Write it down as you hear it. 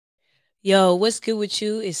Yo, what's good with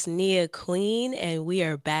you? It's Nia Queen, and we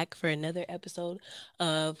are back for another episode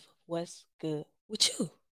of What's Good with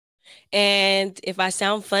You. And if I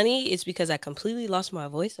sound funny, it's because I completely lost my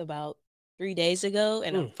voice about 3 days ago,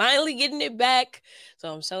 and I'm Mm. finally getting it back.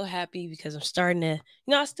 So I'm so happy because I'm starting to,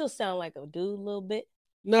 I still sound like a dude a little bit,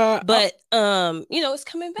 Nah, but it's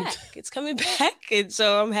coming back. It's coming back, and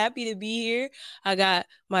so I'm happy to be here. I got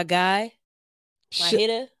my guy, my Chef,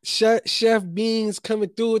 hitter. Chef Beans coming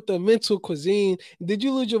through with the mental cuisine. Did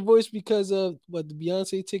you lose your voice because of what the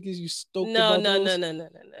Beyonce tickets? You stoked No, about no, no, those? no, no,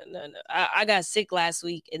 no, no, no, no. I got sick last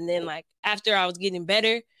week, and then like after I was getting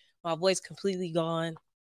better, my voice completely gone.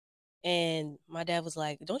 And my dad was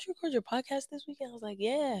like, "Don't you record your podcast this weekend?" I was like,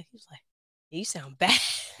 "Yeah." He was like, "You sound bad."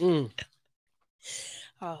 Mm.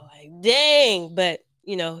 I was like, "Dang!" But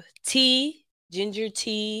tea, ginger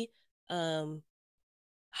tea, um,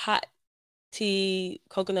 hot tea,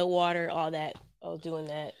 coconut water, all that. I was doing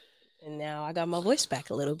that, and now I got my voice back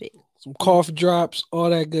a little bit. Some cough drops, all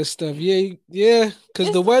that good stuff. Yeah, yeah. Because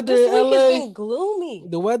This this week has been gloomy.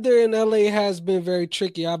 The weather in LA has been very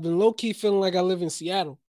tricky. I've been low key feeling like I live in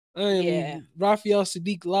Seattle. I Yeah. am Raphael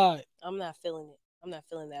Sadiq lied. I'm not feeling it. I'm not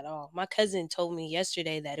feeling that at all. My cousin told me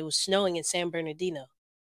yesterday that it was snowing in San Bernardino.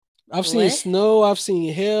 I've seen What? snow. I've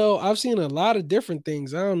seen hail. I've seen a lot of different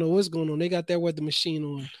things. I don't know what's going on. They got that weather machine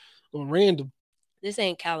on random. This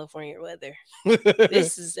ain't California weather.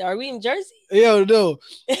 This is. Are we in Jersey? Yo, no.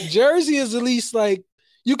 Jersey is at least like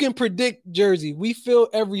you can predict Jersey. We feel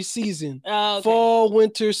every season. Oh, okay. Fall,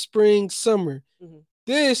 winter, spring, summer. Mhm.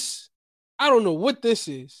 This, I don't know what this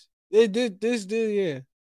is. Yeah.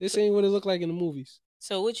 This So, ain't what it looked like in the movies.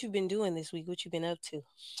 so what you been doing this week? What you been up to?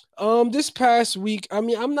 This past week, I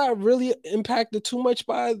mean, I'm not really impacted too much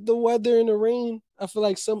by the weather and the rain. I feel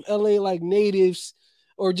like some LA like natives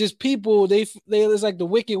or just people, they it's like the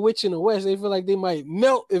Wicked Witch in the West. They feel like they might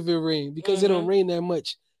melt if it rain because it don't Mm-hmm. rain that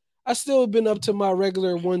much. I still been up to my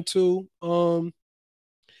regular 1-2.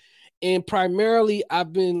 And primarily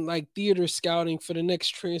I've been like theater scouting for the next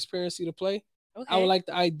Transparency to play. I would Okay. like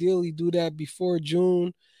to ideally do that before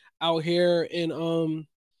June out here and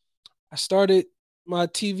I started my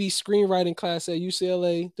TV screenwriting class at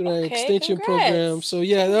UCLA through that Okay. extension program. Congrats. So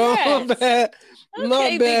yeah, no, not Congrats. bad, not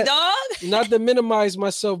Okay, big bad. dog. Not to minimize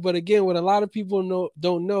myself, but again, what a lot of people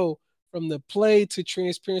don't know from the play to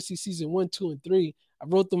Transparency season 1, 2, and 3, I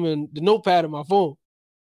wrote them in the notepad of my phone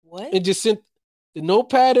What? and just sent the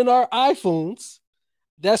notepad in our iPhones.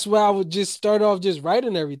 That's where I would just start off just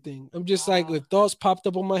writing everything. I'm just like, Wow. if thoughts popped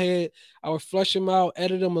up on my head, I would flush them out,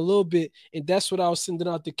 edit them a little bit, and that's what I was sending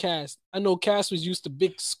out to cast. I know cast was used to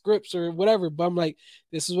big scripts or whatever, but I'm like,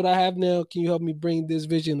 this is what I have now. Can you help me bring this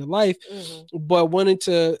vision to life? Mm-hmm. But wanting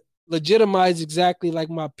to legitimize exactly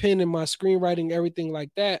like my pen and my screenwriting, everything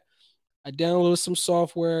like that, I downloaded some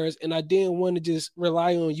softwares and I didn't want to just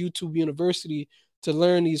rely on YouTube University to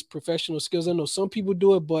learn these professional skills. I know some people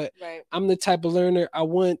do it, but Right. I'm the type of learner I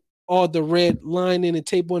want all the red line in and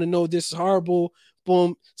tape on and know this is horrible.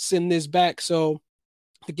 Boom, send this back. So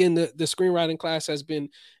again, the screenwriting class has been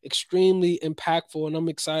extremely impactful and I'm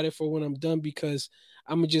excited for when I'm done because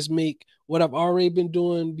I'm gonna just make what I've already been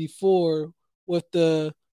doing before with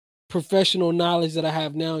the professional knowledge that I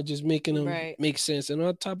have now, just making them Right. make sense. And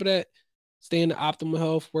on top of that, staying in optimal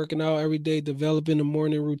health, working out every day, developing a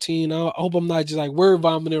morning routine. I hope I'm not just like word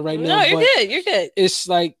vomiting right now, No, you're but good. You're good. it's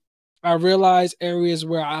like I realize areas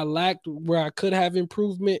where I lacked, where I could have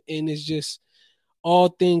improvement, and it's just all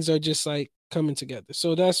things are just like coming together.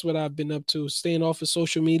 So that's what I've been up to, staying off of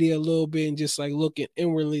social media a little bit and just like looking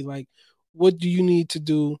inwardly, like what do you need to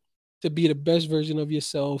do to be the best version of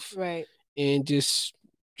yourself Right. and just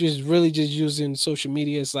really just using social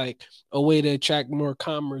media as like a way to attract more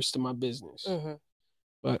commerce to my business. Mm-hmm.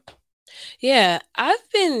 But Yeah, I've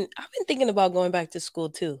been thinking about going back to school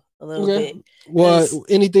too a little okay, bit what because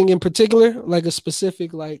anything in particular, like a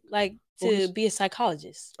specific like like to focus? be a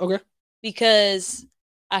psychologist Okay, because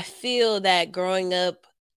I feel that growing up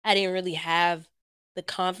I didn't really have the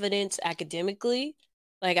confidence academically.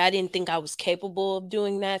 Like I didn't think I was capable of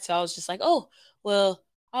doing that, so I was just like, "Oh, well,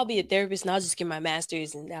 I'll be a therapist and I'll just get my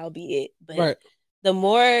master's and that'll be it." But right, the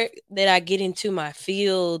more that I get into my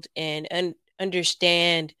field and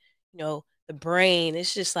understand, the brain,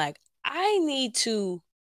 it's just like I need to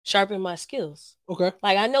sharpen my skills. okay,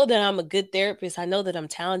 Like I know that I'm a good therapist. I know that I'm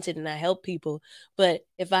talented and I help people. But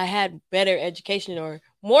if I had better education or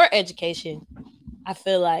more education, I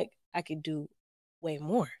feel like I could do way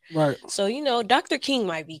more. right. So, Dr. King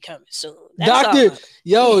might be coming soon. That's all. Doctor,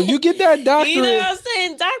 yo, if you get that You know doctorate, what I'm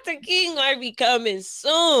saying? Dr. King might be coming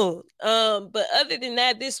soon. But other than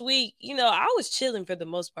that, this week, I was chilling for the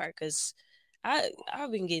most part because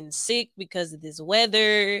I've been getting sick because of this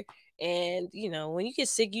weather. And when you get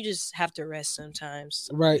sick, you just have to rest sometimes.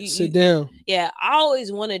 Right. Sit You down. Yeah, I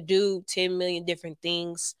always want to do 10 million different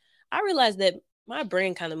things. I realize that my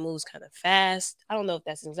brain kind of moves kind of fast. I don't know if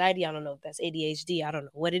that's anxiety. I don't know if that's ADHD. I don't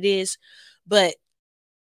know what it is, but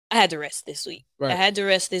I had to rest this week. I Right. had to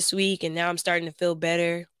rest this week, and now I'm starting to feel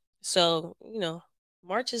better. So,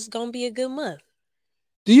 March is going to be a good month.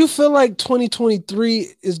 Do you feel like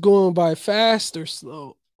 2023 is going by fast or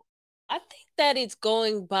slow? I think that it's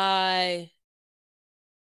going by.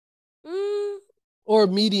 Or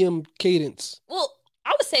medium cadence? Well,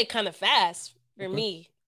 I would say kind of fast for Okay. me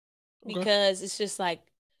Okay. because it's just like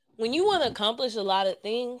when you want to accomplish a lot of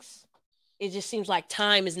things, it just seems like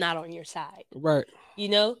time is not on your side. Right.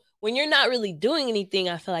 When you're not really doing anything,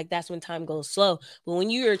 I feel like that's when time goes slow. But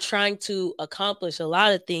when you are trying to accomplish a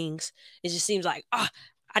lot of things, it just seems like, I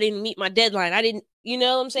didn't meet my deadline. I didn't, you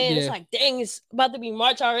know what I'm saying? It's Yeah. like, dang, it's about to be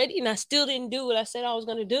March already, and I still didn't do what I said I was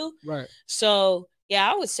going to do. Right. So,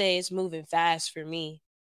 yeah, I would say it's moving fast for me.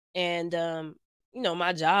 And,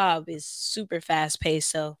 my job is super fast paced.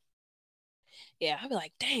 So, yeah, I'd be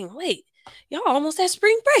like, dang, wait, y'all almost at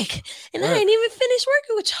spring break, and I Right. ain't even finished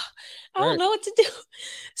working with y'all. I don't Right. know what to do.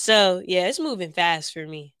 So, yeah, it's moving fast for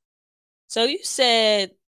me. So, you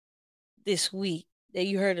said this week that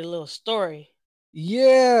you heard a little story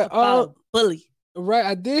Yeah. about a bully. Right.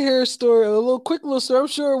 I did hear a story, a quick little story. I'm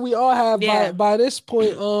sure we all have Yeah. by this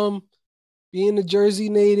point. Being a Jersey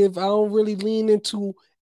native, I don't really lean into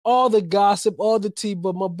all the gossip, all the tea,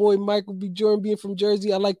 but my boy Michael B. Jordan being from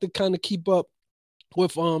Jersey, I like to kind of keep up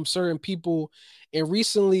with certain people. And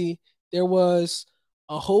recently there was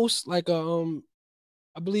a host, like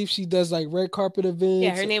I believe she does like red carpet events.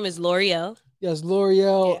 Yeah, her name is L'Oreal. Yes,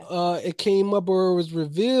 L'Oreal. Yeah. It came up, or it was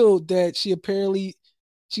revealed that she apparently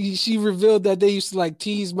she revealed that they used to like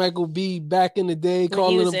tease Michael B back in the day, When he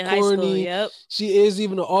calling was him in high school, corny. yep. She is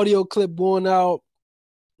even an audio clip going out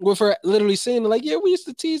with her literally saying like, yeah, we used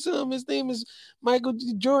to tease him. His name is Michael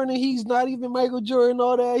Jordan, and he's not even Michael Jordan.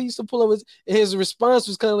 All that he used to pull up his response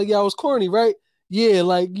was kind of like, yeah, I was corny, right? Yeah,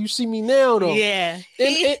 like you see me now though. Yeah.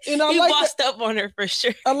 And I he like bossed that. up on her for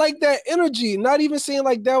sure. I like that energy. Not even saying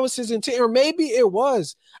like that was his intent, or maybe it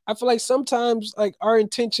was. I feel like sometimes like our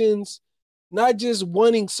intentions, not just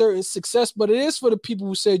wanting certain success, but it is for the people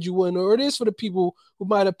who said you wouldn't, or it is for the people who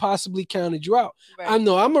might have possibly counted you out. Right. I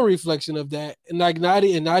know I'm a reflection of that, and like not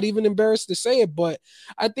even embarrassed to say it, but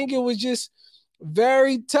I think it was just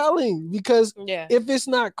very telling because if it's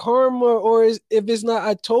not karma or if it's not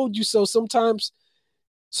I told you so, sometimes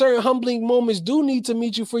certain humbling moments do need to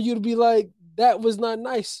meet you for you to be like, that was not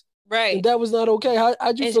nice. Right. And that was not okay.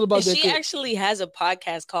 How'd you feel about that? She actually has a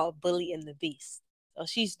podcast called Bully and the Beast. So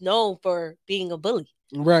she's known for being a bully.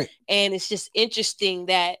 Right. And it's just interesting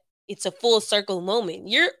that it's a full circle moment.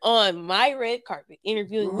 You're on my red carpet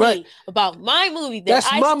interviewing me about my movie that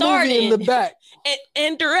I starred movie in the back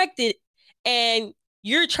and directed, and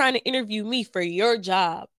you're trying to interview me for your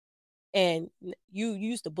job, and you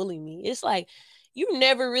used to bully me. It's like you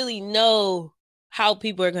never really know how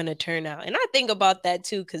people are going to turn out. And I think about that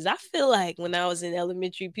too, because I feel like when I was in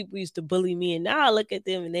elementary, people used to bully me, and now I look at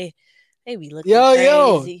them and they be looking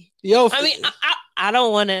crazy. Yo. I mean, I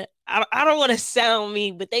don't want to. I don't want to sound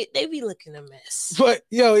mean, but they be looking a mess. But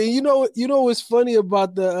yo, you know what's funny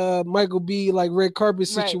about the Michael B like red carpet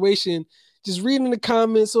situation? Right. Just reading the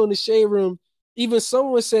comments on the Shade Room, even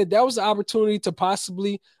someone said that was an opportunity to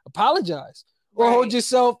possibly apologize or hold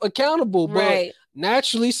yourself accountable. But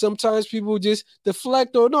naturally, sometimes people just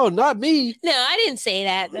deflect or no, not me. No, I didn't say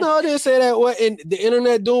that. No, I didn't say that. What? And the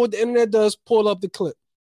internet doing what the internet does, pull up the clip.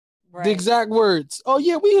 Right. The exact words. Oh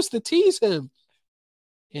yeah, we used to tease him.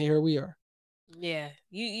 And here we are. Yeah.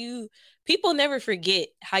 You people never forget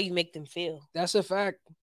how you make them feel. That's a fact.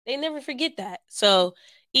 They never forget that. So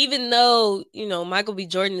even though, Michael B.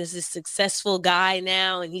 Jordan is this successful guy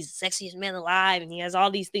now and he's the sexiest man alive and he has all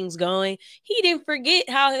these things going, he didn't forget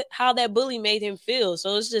how that bully made him feel.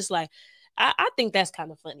 So it's just like, I think that's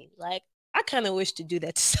kind of funny. Like, I kind of wish to do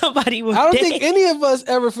that to somebody one day. I don't think any of us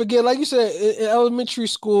ever forget. Like you said, in elementary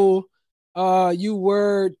school, you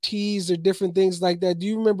were teased or different things like that. Do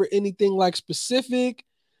you remember anything like specific?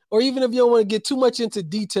 Or even if you don't want to get too much into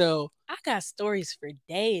detail, I got stories for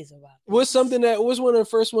days about this. What's one of the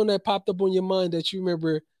first one that popped up on your mind that you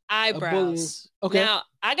remember? Eyebrows. Okay. Now,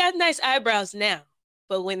 I got nice eyebrows now.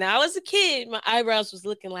 But when I was a kid, my eyebrows was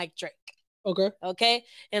looking like Drake. Okay.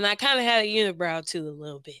 And I kind of had a unibrow too a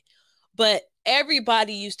little bit. But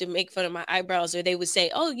everybody used to make fun of my eyebrows, or they would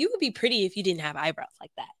say, oh, you would be pretty if you didn't have eyebrows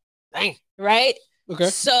like that. Dang. Right? Okay.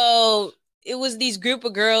 So it was these group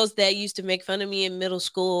of girls that used to make fun of me in middle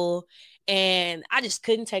school. And I just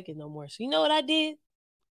couldn't take it no more. So you know what I did?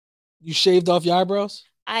 You shaved off your eyebrows?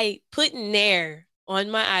 I put Nair on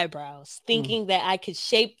my eyebrows, thinking that I could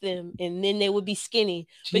shape them and then they would be skinny.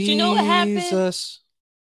 But you know what happened? Jesus.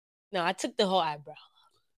 No, I took the whole eyebrow.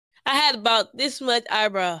 I had about this much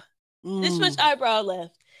eyebrow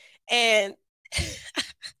left. And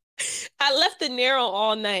I left the Nair on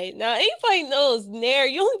all night. Now, anybody knows Nair,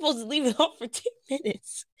 you're only supposed to leave it on for 10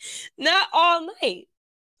 minutes, not all night.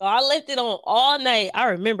 So I left it on all night. I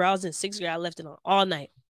remember I was in 6th grade. I left it on all night.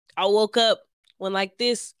 I woke up when like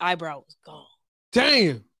this eyebrow was gone.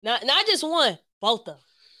 Damn. Not just one, both of them.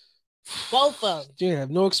 Both of them. You have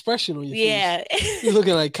no expression on your face. Yeah. You're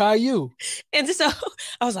looking like Caillou. And so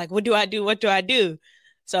I was like, what do I do? What do I do?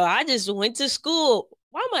 So I just went to school.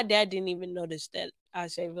 Why my dad didn't even notice that I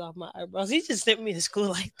shaved off my eyebrows. He just sent me to school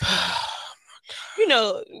like that. You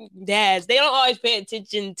know, dads, they don't always pay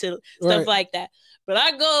attention to stuff like that. But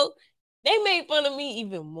I go, they made fun of me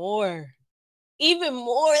even more. Even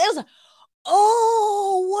more. It was like,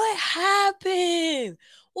 oh, what happened?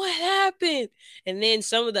 What happened? And then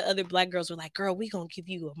some of the other black girls were like, girl, we gonna give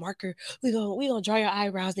you a marker. We gonna draw your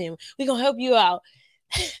eyebrows in. We gonna help you out.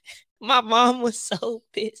 My mom was so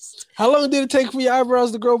pissed. How long did it take for your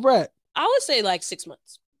eyebrows to grow back? I would say like 6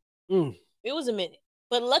 months. It was a minute.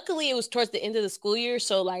 But luckily it was towards the end of the school year.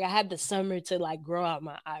 So like I had the summer to like grow out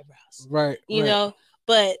my eyebrows. Right. You know?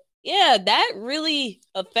 But yeah, that really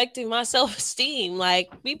affected my self-esteem.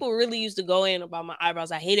 Like people really used to go in about my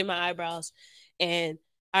eyebrows. I hated my eyebrows. And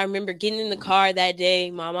I remember getting in the car that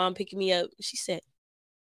day, my mom picking me up. She said,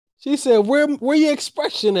 where your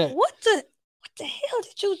expression at? What the hell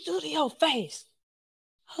did you do to your face?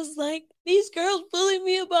 I was like, these girls bullying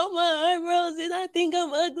me about my eyebrows and I think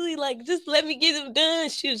I'm ugly. Like, just let me get them done.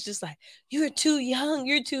 She was just like, you're too young.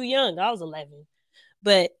 You're too young. I was 11.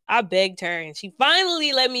 But I begged her and she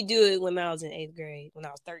finally let me do it when I was in 8th grade, when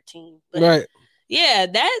I was 13. But yeah,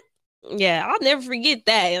 I'll never forget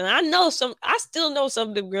that. And I still know some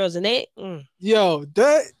of them girls and they, Yo,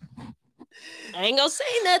 that. I ain't gonna say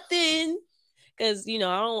nothing. Because, you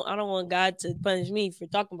know, I don't want God to punish me for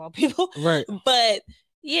talking about people. Right. But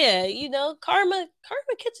yeah, you know, karma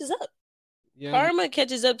catches up. Yeah. Karma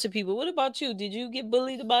catches up to people. What about you? Did you get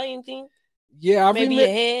bullied about anything? Yeah, I maybe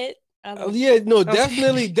remember. A head. Yeah, no,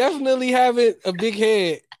 definitely having a big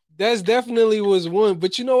head. That's definitely was one.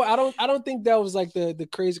 But you know, I don't think that was like the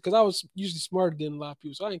crazy, because I was usually smarter than a lot of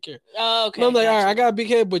people, so I didn't care. Oh, okay. And I'm like, all right, I got a big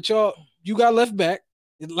head, but you got left back.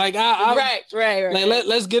 Like right. Like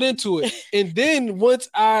let's get into it. And then once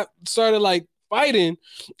I started like fighting,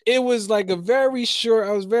 it was like I was very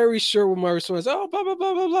sure with my response. Oh, blah blah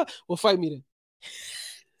blah blah blah. Well, fight me then.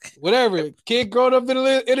 Whatever. Kid growing up in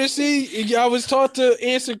the inner city, I was taught to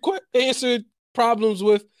answer problems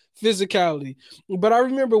with physicality. But I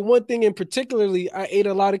remember one thing in particularly, I ate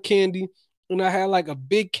a lot of candy and I had like a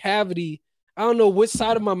big cavity. I don't know which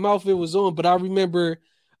side of my mouth it was on, but I remember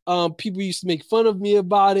people used to make fun of me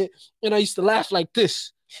about it, and I used to laugh like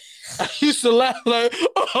this. I used to laugh like,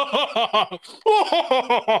 I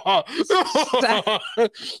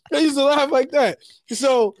used to laugh like that.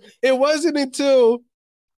 So it wasn't until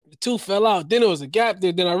the tooth fell out, then there was a gap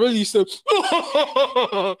there, then I really used to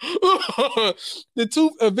the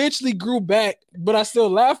tooth eventually grew back, but I still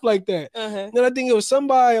laughed like that. Then I think it was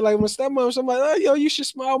somebody, like my stepmom or somebody, oh, yo, you should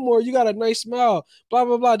smile more, you got a nice smile, blah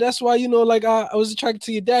blah blah. That's why, you know, like I was attracted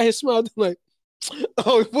to your dad. His smile, like,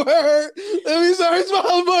 oh, word, let me start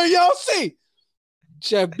smiling more, y'all see.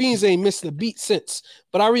 Chef Beans ain't missed a beat since,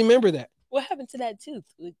 but I remember that. What happened to that tooth?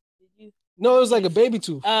 No, it was like a baby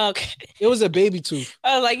tooth. Oh, okay. It was a baby tooth.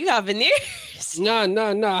 I was like, you got veneers?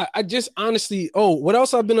 Nah. I just honestly, what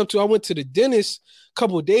else I've been up to? I went to the dentist a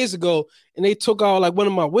couple of days ago and they took out like one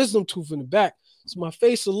of my wisdom tooth in the back. So my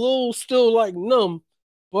face a little still like numb,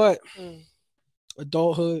 but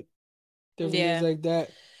adulthood, different things like that.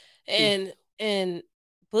 And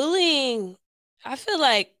bullying, I feel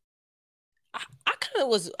like I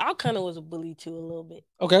kind of was a bully too, a little bit.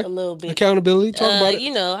 Okay. A little bit. Accountability. Talk about it.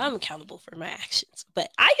 You know, I'm accountable for my actions. But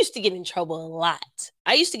I used to get in trouble a lot.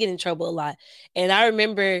 And I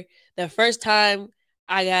remember the first time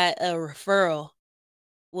I got a referral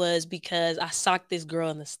was because I socked this girl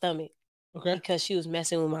in the stomach. Okay. Because she was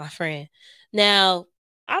messing with my friend. Now,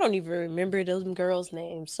 I don't even remember those girls'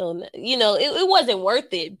 names. So, you know, it wasn't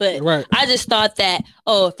worth it. But I just thought that,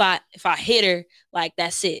 if I hit her, like,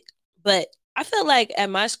 that's it. But I felt like at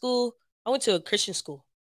my school, I went to a Christian school.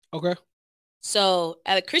 Okay. So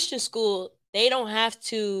at a Christian school, they don't have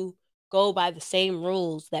to go by the same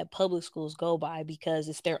rules that public schools go by because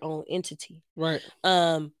it's their own entity. Right.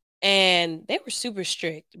 and they were super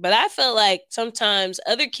strict. But I felt like sometimes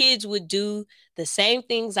other kids would do the same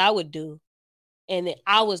things I would do, and then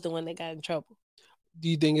I was the one that got in trouble. Do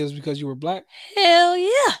you think it was because you were black? Hell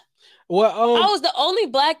yeah. Well, I was the only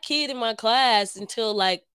black kid in my class until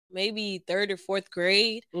like maybe third or fourth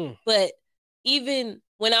grade. But even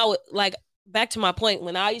when I would, like, back to my point,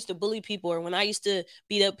 when I used to bully people or when I used to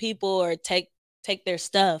beat up people or take their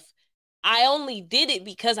stuff, I only did it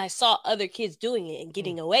because I saw other kids doing it and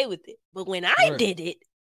getting away with it. But when I did it,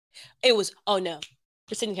 it was, oh no,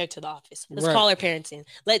 we're sitting here to the office. Let's call our parents in.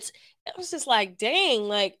 It was just like, dang,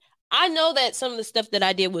 like, I know that some of the stuff that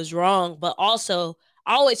I did was wrong, but also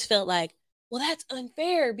I always felt like, well, that's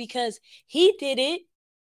unfair because he did it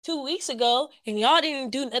 2 weeks ago and y'all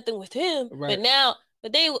didn't do nothing with him. But now,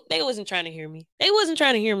 but they wasn't trying to hear me. They wasn't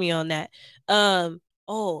trying to hear me on that.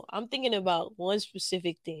 Oh, I'm thinking about one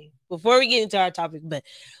specific thing before we get into our topic, but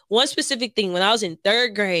one specific thing when I was in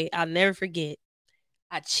third grade, I'll never forget.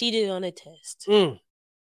 I cheated on a test.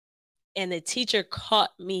 And the teacher caught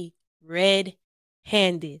me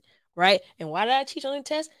red-handed, right? And why did I cheat on the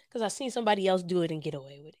test? Because I seen somebody else do it and get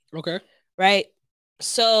away with it. Okay. Right?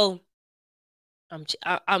 So I'm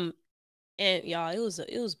and y'all,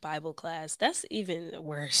 it was Bible class. That's even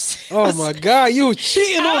worse. Oh my God, you were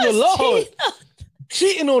cheating on the Lord.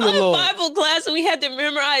 Cheating on the Lord. Bible class, and we had to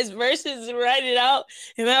memorize verses and write it out.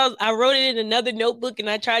 And I wrote it in another notebook, and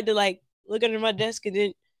I tried to like look under my desk, and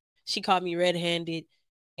then she caught me red-handed.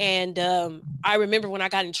 And I remember when I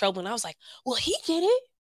got in trouble, and I was like, "Well, he did it.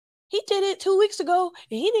 He did it 2 weeks ago,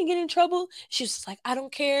 and he didn't get in trouble." She was just like, "I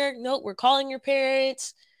don't care. Nope, we're calling your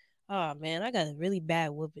parents." Oh man, I got a really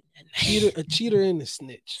bad whooping that night. A cheater and a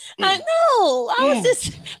snitch. I know. I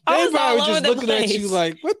was all over the place. Looking at you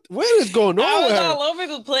like, what is going on? I was all over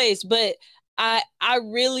the place, but I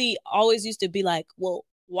really always used to be like, well,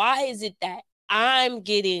 why is it that I'm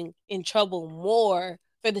getting in trouble more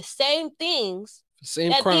for the same things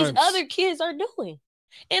that crimes these other kids are doing?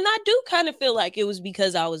 And I do kind of feel like it was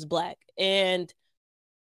because I was black, and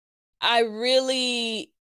I really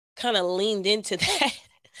kind of leaned into that.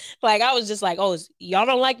 Like, I was just like, oh, y'all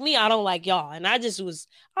don't like me, I don't like y'all. And I was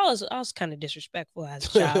kind of disrespectful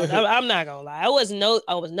as a child. I'm not gonna lie. I was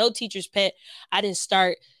no teacher's pet. I didn't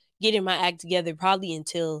start getting my act together probably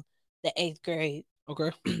until the 8th grade.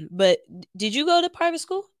 Okay. But did you go to private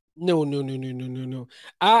school? No.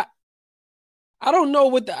 I don't know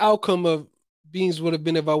what the outcome of Beans would have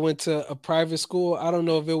been if I went to a private school. I don't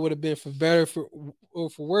know if it would have been for better or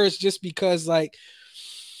for worse, just because, like,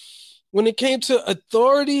 when it came to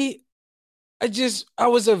authority, I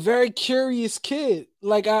was a very curious kid.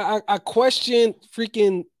 Like, I questioned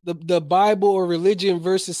freaking the Bible or religion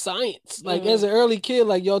versus science. Like, as an early kid,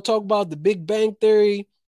 like, y'all talk about the Big Bang Theory,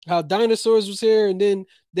 how dinosaurs was here and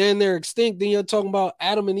then they're extinct. Then you're talking about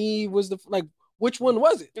Adam and Eve was which one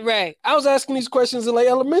was it? Right. I was asking these questions in like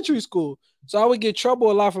elementary school. So I would get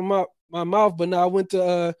trouble a lot from my mouth. But now I went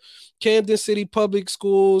to Camden City Public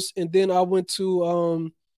Schools, and then I went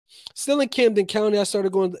to still in Camden County. I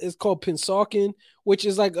started going, it's called Pensauken, which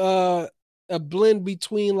is like a blend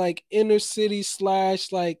between like inner city /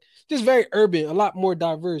 like just very urban, a lot more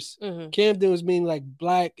diverse. Camden was being like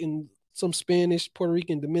black and some Spanish, Puerto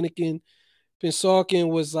Rican, Dominican. Pensauken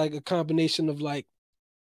was like a combination of like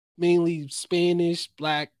mainly Spanish,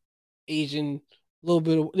 black, Asian, a little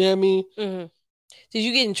bit of, you know what I mean? Did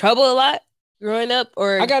you get in trouble a lot growing up?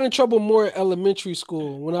 Or I got in trouble more in elementary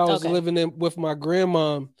school when I was living with my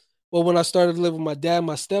grandmom. Well, when I started living with my dad,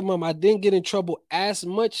 my stepmom, I didn't get in trouble as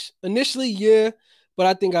much initially, yeah, but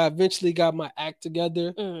I think I eventually got my act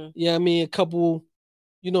together. Yeah, I mean, a couple,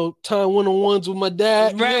 time one-on-ones with my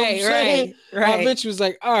dad. You know what I'm saying? Right. I eventually was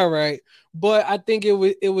like, all right. But I think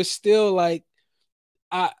it was still like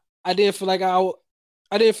I didn't feel like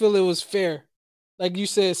I didn't feel it was fair. Like you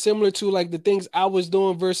said, similar to like the things I was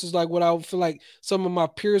doing versus like what I feel like some of my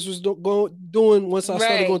peers was doing once I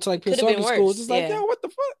started going to like Pensauken schools. It's like, yo, what the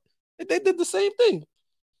fuck? They did the same thing.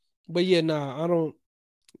 But yeah, nah, I don't.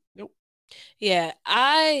 Nope. Yeah,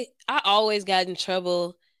 I always got in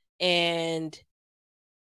trouble, and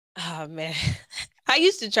oh man, I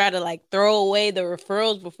used to try to like throw away the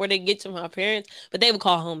referrals before they get to my parents, but they would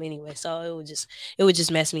call home anyway, so it would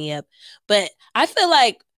just mess me up. But I feel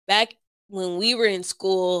like back when we were in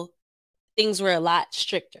school, things were a lot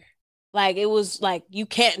stricter. Like, it was like, you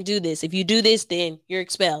can't do this. If you do this, then you're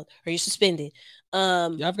expelled or you're suspended. Yeah,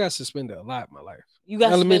 I've got suspended a lot in my life. You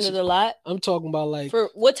got suspended a lot? I'm talking about like, for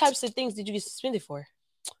what types of things did you get suspended for?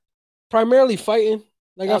 Primarily fighting.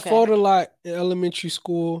 Like, I fought a lot in elementary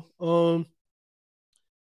school.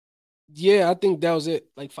 Yeah, I think that was it.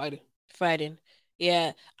 Like, fighting.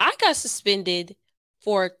 Yeah, I got suspended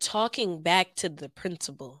for talking back to the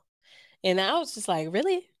principal. And I was just like,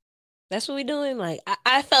 really? That's what we doing? Like,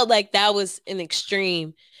 I felt like that was an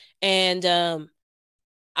extreme. And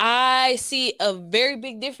I see a very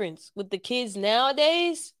big difference with the kids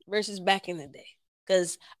nowadays versus back in the day.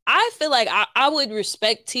 Because I feel like I would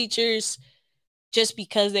respect teachers just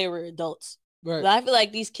because they were adults. Right. But I feel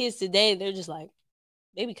like these kids today, they're just like,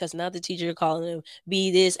 they be cussing out the teacher, calling them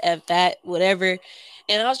be this, F that, whatever.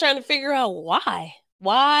 And I was trying to figure out why.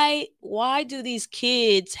 Why do these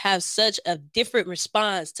kids have such a different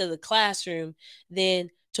response to the classroom than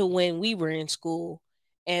to when we were in school?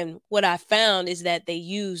 And what I found is that they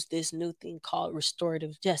use this new thing called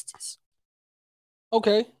restorative justice.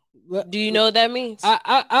 Okay. Do you know what that means?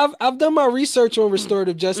 I've done my research on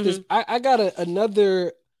restorative justice. Mm-hmm. I got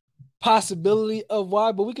another possibility of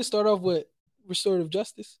why, but we can start off with restorative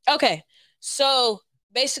justice. Okay. So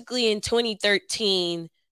basically in 2013,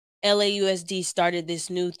 LAUSD started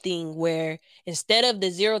this new thing where instead of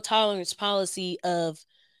the zero tolerance policy of,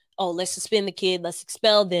 oh, let's suspend the kid, let's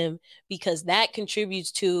expel them, because that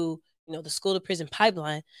contributes to, the school to prison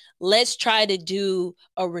pipeline, let's try to do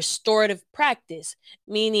a restorative practice,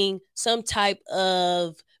 meaning some type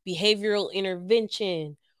of behavioral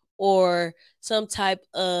intervention or some type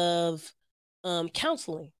of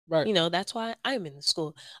counseling. Right. That's why I'm in the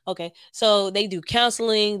school. Okay. So they do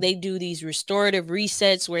counseling, they do these restorative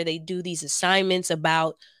resets where they do these assignments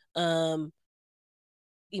about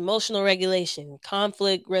emotional regulation,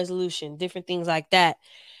 conflict resolution, different things like that.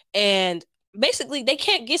 And basically, they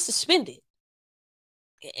can't get suspended.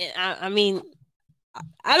 I mean,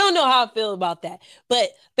 I don't know how I feel about that. But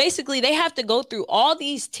basically, they have to go through all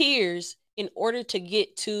these tiers in order to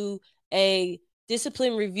get to a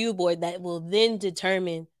discipline review board that will then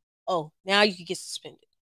determine, oh, now you can get suspended,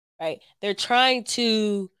 right? They're trying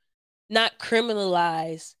to not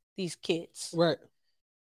criminalize these kids. Right.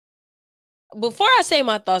 Before I say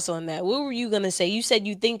my thoughts on that, what were you going to say? You said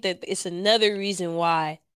you think that it's another reason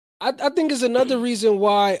why. I think it's another reason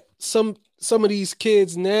why some of these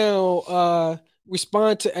kids now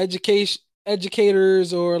respond to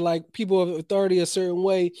educators or like people of authority a certain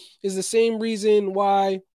way is the same reason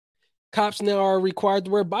why cops now are required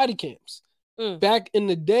to wear body cams. Back in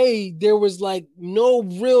the day, there was like no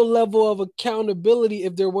real level of accountability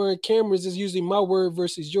if there weren't cameras. It's usually my word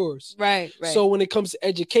versus yours. Right. So when it comes to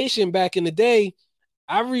education back in the day,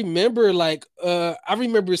 I remember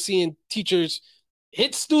seeing teachers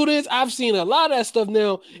hit students. I've seen a lot of that stuff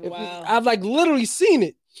now. Wow. I've like literally seen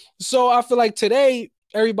it. So I feel like today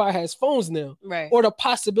everybody has phones now. Right. Or the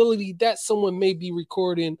possibility that someone may be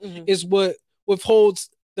recording is what withholds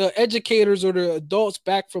the educators or the adults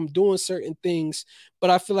back from doing certain things. But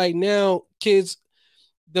I feel like now kids,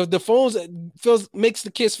 the phones makes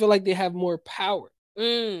the kids feel like they have more power.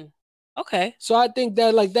 Okay. So I think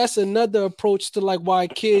that like that's another approach to like why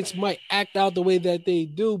kids might act out the way that they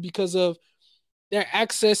do, because of their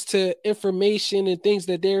access to information and things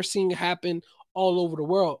that they're seeing happen all over the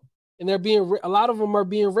world. And a lot of them are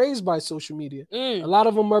being raised by social media. A lot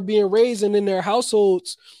of them are being raised and in their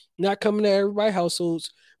households, not coming to everybody's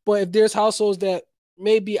households, but if there's households that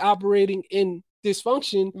may be operating in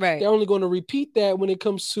dysfunction, they're only going to repeat that when it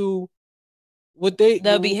comes to what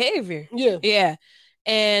the behavior. Yeah.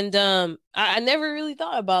 And I never really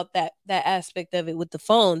thought about that aspect of it with the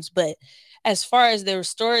phones, but as far as the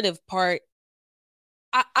restorative part,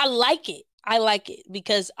 I like it. I like it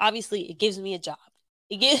because obviously it gives me a job.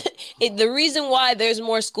 The reason why there's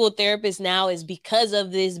more school therapists now is because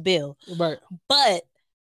of this bill. Right. But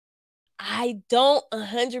I don't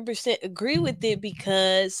 100% agree with it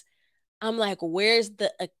because I'm like, where's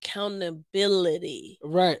the accountability?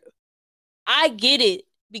 Right. I get it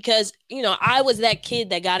because, I was that kid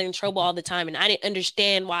that got in trouble all the time and I didn't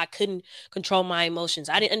understand why I couldn't control my emotions.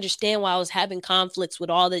 I didn't understand why I was having conflicts with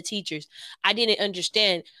all the teachers. I didn't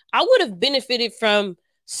understand. I would have benefited from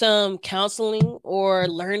some counseling or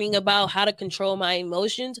learning about how to control my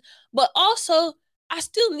emotions, but also I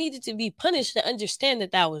still needed to be punished to understand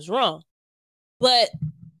that that was wrong. But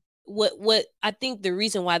what I think the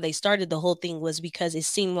reason why they started the whole thing was because it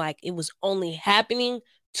seemed like it was only happening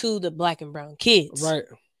to the black and brown kids. Right.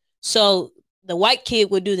 So the white kid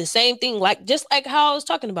would do the same thing, just like how I was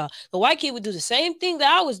talking about. The white kid would do the same thing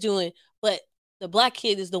that I was doing, but the black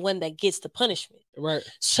kid is the one that gets the punishment. Right.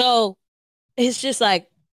 So it's just like,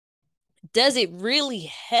 does it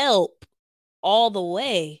really help all the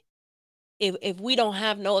way if we don't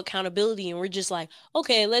have no accountability and we're just like,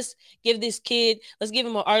 okay, let's give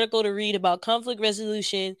him an article to read about conflict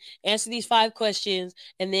resolution, answer these 5 questions,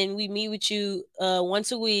 and then we meet with you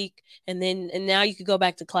once a week, and now you could go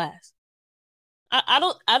back to class. I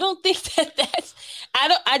don't think that's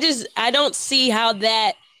I don't see how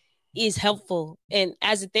that is helpful. And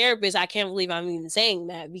as a therapist, I can't believe I'm even saying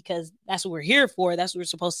that, because that's what we're here for. That's what we're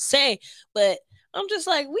supposed to say. But I'm just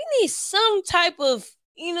like, we need some type of,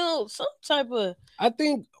 some type of. I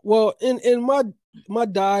think, well, in my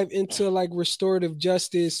dive into like restorative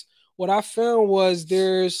justice, what I found was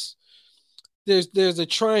there's a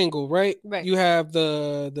triangle, right? Right. You have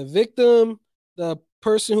the victim, the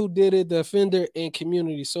person who did it, the offender, and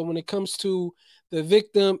community. So when it comes to the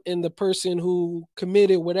victim and the person who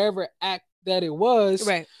committed whatever act that it was,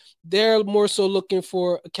 Right. they're more so looking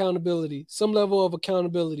for accountability, some level of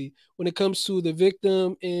accountability. When it comes to the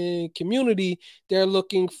victim and community, they're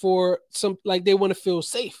looking for some, like, they want to feel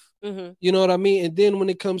safe. Mm-hmm. You know what I mean? And then when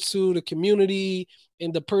it comes to the community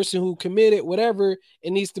and the person who committed whatever,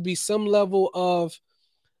 it needs to be some level of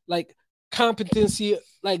like competency,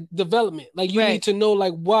 like development. Like you Right. need to know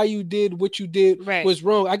like why you did what you did Right. was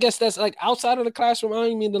wrong. I guess that's like outside of the classroom. I don't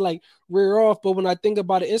even mean to like rear off, but when I think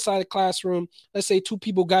about it inside the classroom, let's say two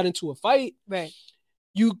people got into a fight. Right.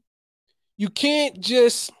 You can't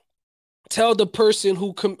just tell the person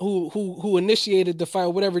who initiated the fight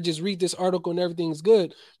or whatever, just read this article and everything's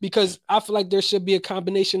good, because I feel like there should be a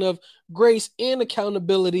combination of grace and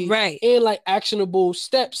accountability, Right. and like actionable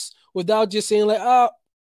steps, without just saying like, oh,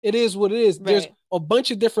 it is what it is. Right. There's a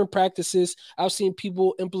bunch of different practices. I've seen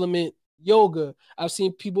people implement yoga. I've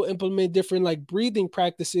seen people implement different like breathing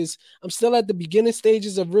practices. I'm still at the beginning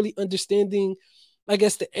stages of really understanding, I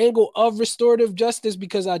guess, the angle of restorative justice,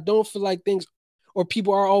 because I don't feel like things or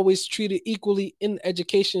people are always treated equally in the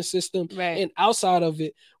education system, Right. and outside of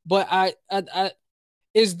it. But I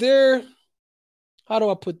is there, how do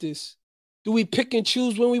I put this? Do we pick and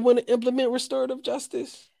choose when we want to implement restorative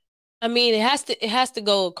justice? I mean, it has to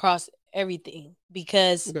go across everything,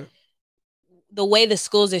 because Okay. the way the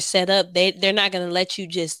schools are set up, they're not going to let you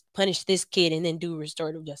just punish this kid and then do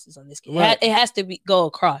restorative justice on this kid. Right. It has to go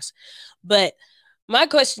across. But my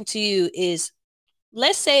question to you is,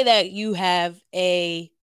 let's say that you have a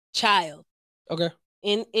child, Okay,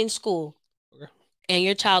 in school, okay, and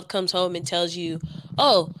your child comes home and tells you,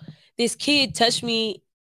 "Oh, this kid touched me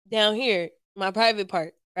down here, my private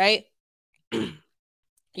part," right?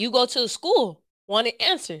 You go to the school wanting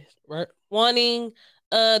answers, right, wanting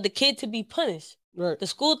the kid to be punished. right. The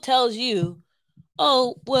school tells you,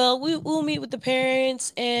 "Oh, well, we'll meet with the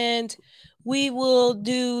parents and we will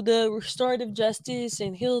do the restorative justice,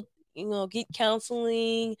 and he'll, get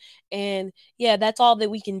counseling, and yeah, that's all that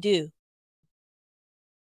we can do."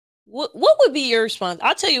 What would be your response?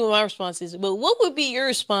 I'll tell you what my response is, but what would be your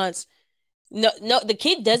response? No, the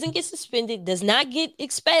kid doesn't get suspended, does not get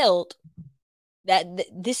expelled.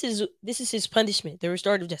 This is his punishment, the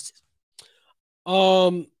restorative justice.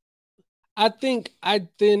 I think I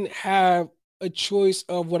then have a choice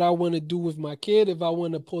of what I want to do with my kid. If I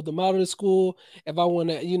want to pull them out of the school, if I want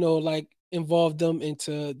to, like involve them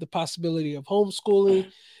into the possibility of homeschooling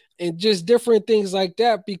and just different things like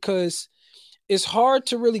that, because it's hard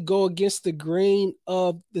to really go against the grain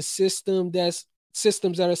of the systems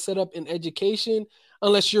that are set up in education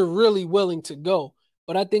unless you're really willing to go.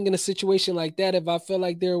 But I think in a situation like that, if I felt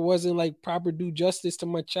like there wasn't like proper due justice to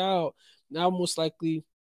my child, I most likely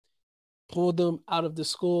pull them out of the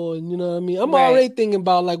school. And you know what I mean? I'm already thinking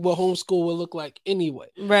about like what homeschool would look like anyway.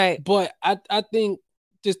 Right. But I think,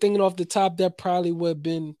 just thinking off the top, that probably would have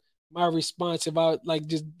been my response if I like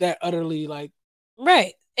just that utterly like.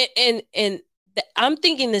 Right. And I'm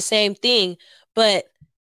thinking the same thing, but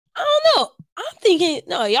I don't know. I'm thinking,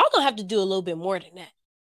 no, y'all gonna have to do a little bit more than that.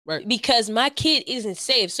 Right. Because my kid isn't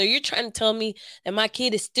safe. So you're trying to tell me that my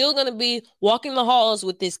kid is still gonna be walking the halls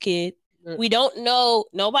with this kid. Right. We don't know.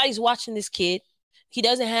 Nobody's watching this kid. We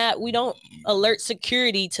don't alert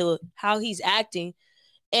security to how he's acting.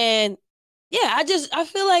 And yeah, I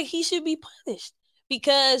feel like he should be punished,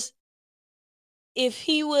 because if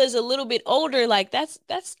he was a little bit older, like that's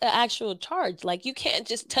the actual charge. Like, you can't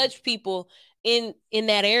just touch people in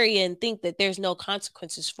that area and think that there's no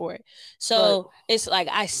consequences for it. So it's like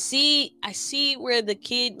I see where the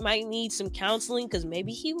kid might need some counseling because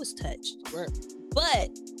maybe he was touched. Right. But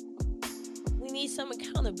we need some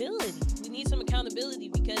accountability. We need some accountability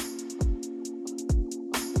because